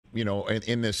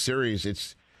in this series,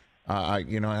 it's. I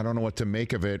don't know what to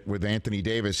make of it with Anthony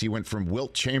Davis. He went from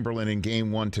Wilt Chamberlain in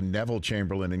Game 1 to Neville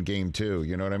Chamberlain in Game 2.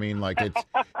 You know what I mean? Like it's,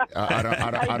 I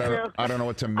don't know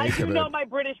what to make of it. I do know my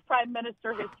British Prime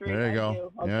Minister history. There you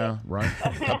go. Okay. Yeah, right.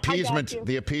 Appeasement,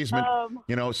 the appeasement.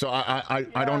 So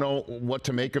I don't know what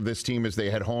to make of this team as they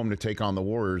head home to take on the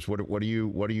Warriors. What do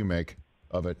you make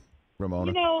of it,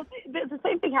 Ramona? The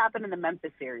same thing happened in the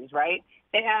Memphis series, right?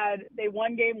 They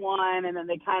won Game 1 and then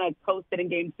they kind of coasted in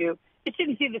Game 2. It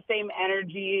didn't see the same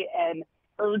energy and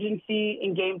urgency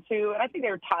in Game 2, and I think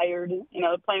they were tired,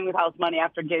 playing with house money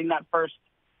after getting that first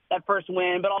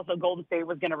win. But also Golden State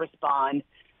was going to respond.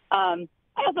 I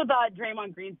also thought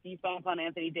Draymond Green's defense on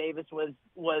Anthony Davis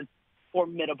was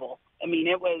formidable. I mean,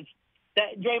 it was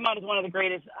that Draymond is one of the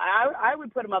greatest. I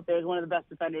would put him up there as one of the best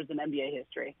defenders in NBA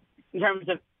history in terms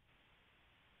of.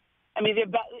 I mean,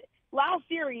 last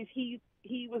series he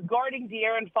was guarding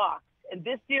De'Aaron Fox. In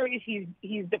this series,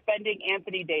 he's defending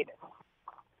Anthony Davis.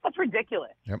 That's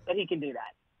ridiculous that he can do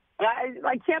that.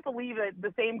 I can't believe that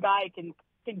the same guy can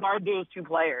guard those two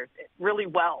players really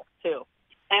well, too.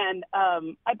 And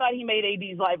I thought he made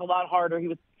AD's life a lot harder.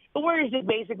 The Warriors just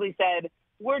basically said,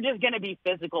 we're just going to be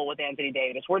physical with Anthony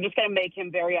Davis. We're just going to make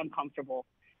him very uncomfortable.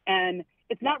 And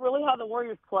it's not really how the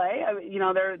Warriors play. I mean,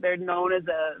 they're known as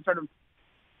a sort of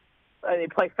they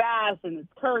play fast, and it's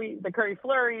the Curry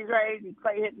flurries, right? And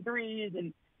Klay hitting threes,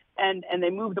 and they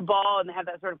move the ball, and they have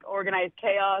that sort of organized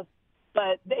chaos.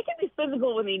 But they can be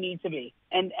physical when they need to be,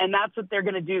 and that's what they're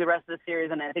going to do the rest of the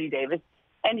series on Anthony Davis.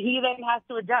 And he then has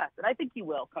to adjust, and I think he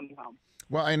will coming home.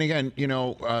 Well, and again,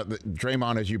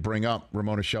 Draymond, as you bring up,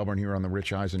 Ramona Shelburne here on the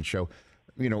Rich Eisen Show,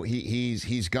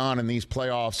 he's gone in these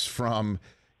playoffs from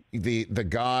the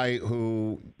guy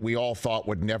who we all thought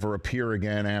would never appear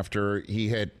again after he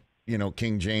hit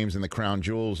King James and the Crown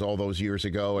Jewels all those years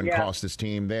ago and cost his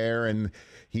team there. And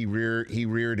he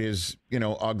reared his,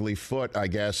 ugly foot, I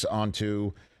guess,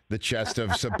 onto the chest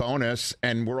of Sabonis.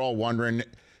 And we're all wondering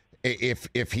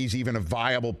if he's even a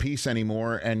viable piece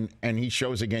anymore. And he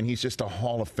shows again, he's just a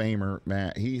Hall of Famer,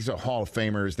 man. He's a Hall of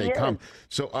Famer as they come.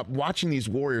 So watching these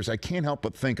Warriors, I can't help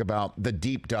but think about the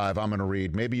deep dive I'm going to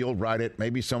read. Maybe you'll write it.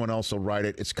 Maybe someone else will write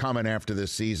it. It's coming after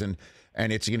this season.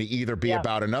 And it's going to either be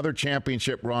about another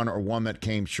championship run or one that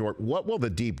came short. What will the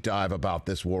deep dive about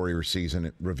this Warriors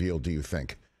season reveal, do you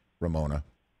think, Ramona?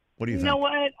 What do you think? You know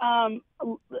what? I'm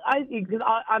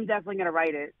definitely going to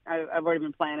write it. I've already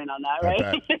been planning on that,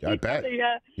 right? I bet.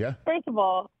 Yeah. First of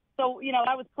all, so,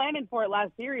 I was planning for it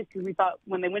last series because we thought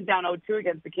when they went down 0-2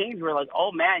 against the Kings, we were like,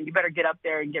 oh, man, you better get up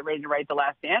there and get ready to write the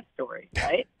Last Dance story,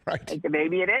 right? Right. Like,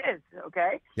 maybe it is,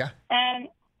 okay? Yeah. And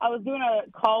I was doing a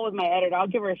call with my editor. I'll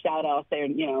her a shout out. I'll say, her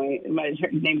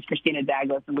name's Christina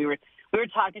Douglas, and we were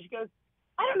talking. She goes,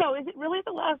 I don't know, is it really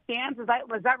the Last Dance? Was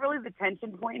that really the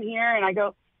tension point here? And I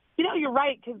go, you're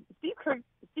right, because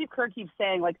Steve Kerr keeps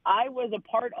saying, like, I was a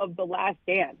part of the Last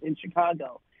Dance in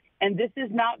Chicago, and this is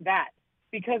not that,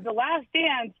 because the Last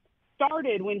Dance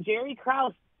started when Jerry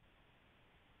Krause,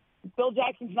 Phil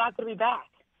Jackson's not going to be back.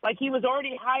 Like, he was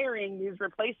already hiring his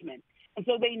replacement, and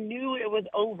so they knew it was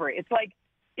over. It's like,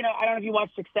 I don't know if you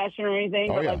watch Succession or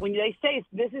anything, but like when they say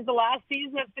this is the last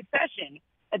season of Succession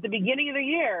at the beginning of the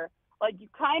year, like you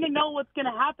kind of know what's going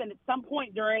to happen at some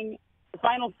point during the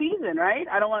final season, right?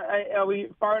 I don't want. Are we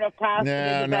far enough past?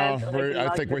 I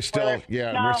think we're still.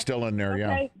 Yeah, we're still in there.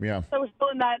 Okay. Yeah. So we're still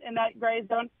in that gray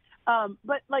zone.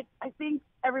 But like I think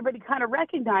everybody kind of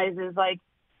recognizes like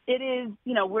it is.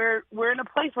 We're in a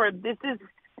place where this is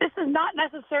not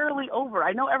necessarily over.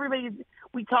 I know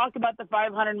we talk about the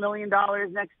 $500 million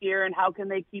next year and how can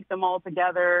they keep them all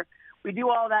together. We do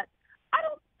all that. I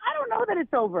don't know that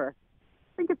it's over.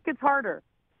 I think it gets harder.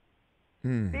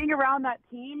 Being around that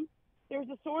team, there's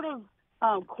a sort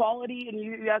of quality,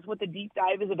 and that's what the deep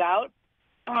dive is about.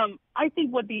 I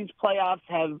think what these playoffs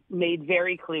have made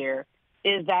very clear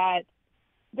is that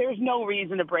there's no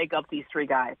reason to break up these three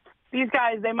guys. These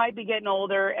guys, they might be getting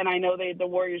older, and I know the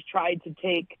Warriors tried to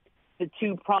take the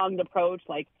two-pronged approach,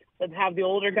 like let's have the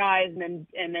older guys and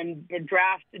then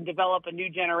draft and develop a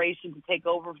new generation to take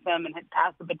over for them and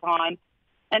pass the baton.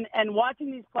 And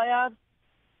watching these playoffs,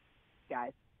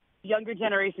 guys, the younger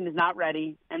generation is not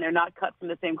ready, and they're not cut from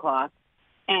the same cloth.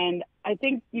 And I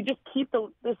think you just keep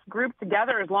this group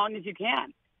together as long as you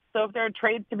can. So if there are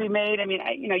trades to be made, I mean,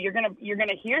 you're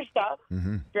gonna hear stuff.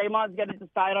 Mm-hmm. Draymond's going to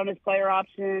decide on his player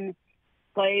option.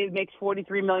 Klay makes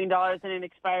 $43 million in an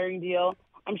expiring deal.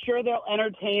 I'm sure they'll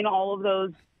entertain all of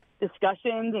those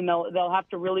discussions, and they'll have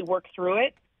to really work through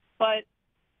it. But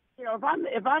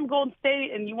if I'm Golden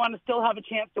State and you want to still have a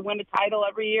chance to win a title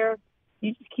every year,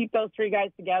 you just keep those three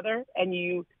guys together, and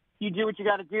you you do what you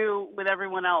got to do with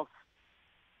everyone else.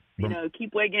 You know,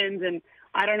 keep Wiggins, and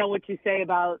I don't know what you say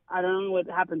about. I don't know what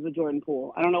happens with Jordan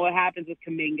Poole. I don't know what happens with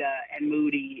Kuminga and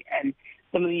Moody and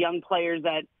some of the young players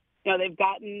that they've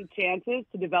gotten chances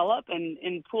to develop.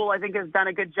 And Poole, I think, has done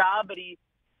a good job, but he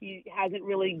hasn't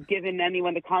really given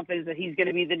anyone the confidence that he's going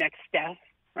to be the next Steph,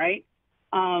 right?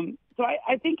 So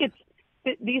I think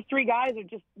these three guys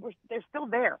they're still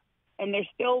there, and they're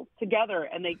still together,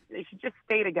 and they should just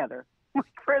stay together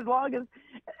for as long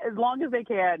as they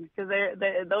can, because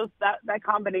that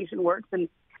combination works, and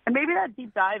maybe that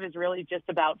deep dive is really just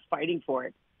about fighting for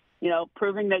it,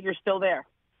 proving that you're still there.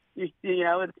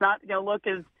 It's not going to look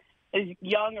as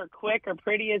young or quick or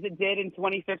pretty as it did in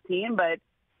 2015, but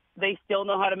they still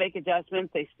know how to make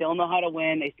adjustments. They still know how to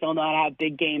win. They still know how to have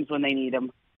big games when they need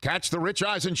them. Catch the Rich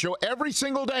Eisen Show every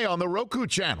single day on the Roku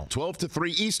channel, 12 to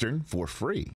 3 Eastern, for free.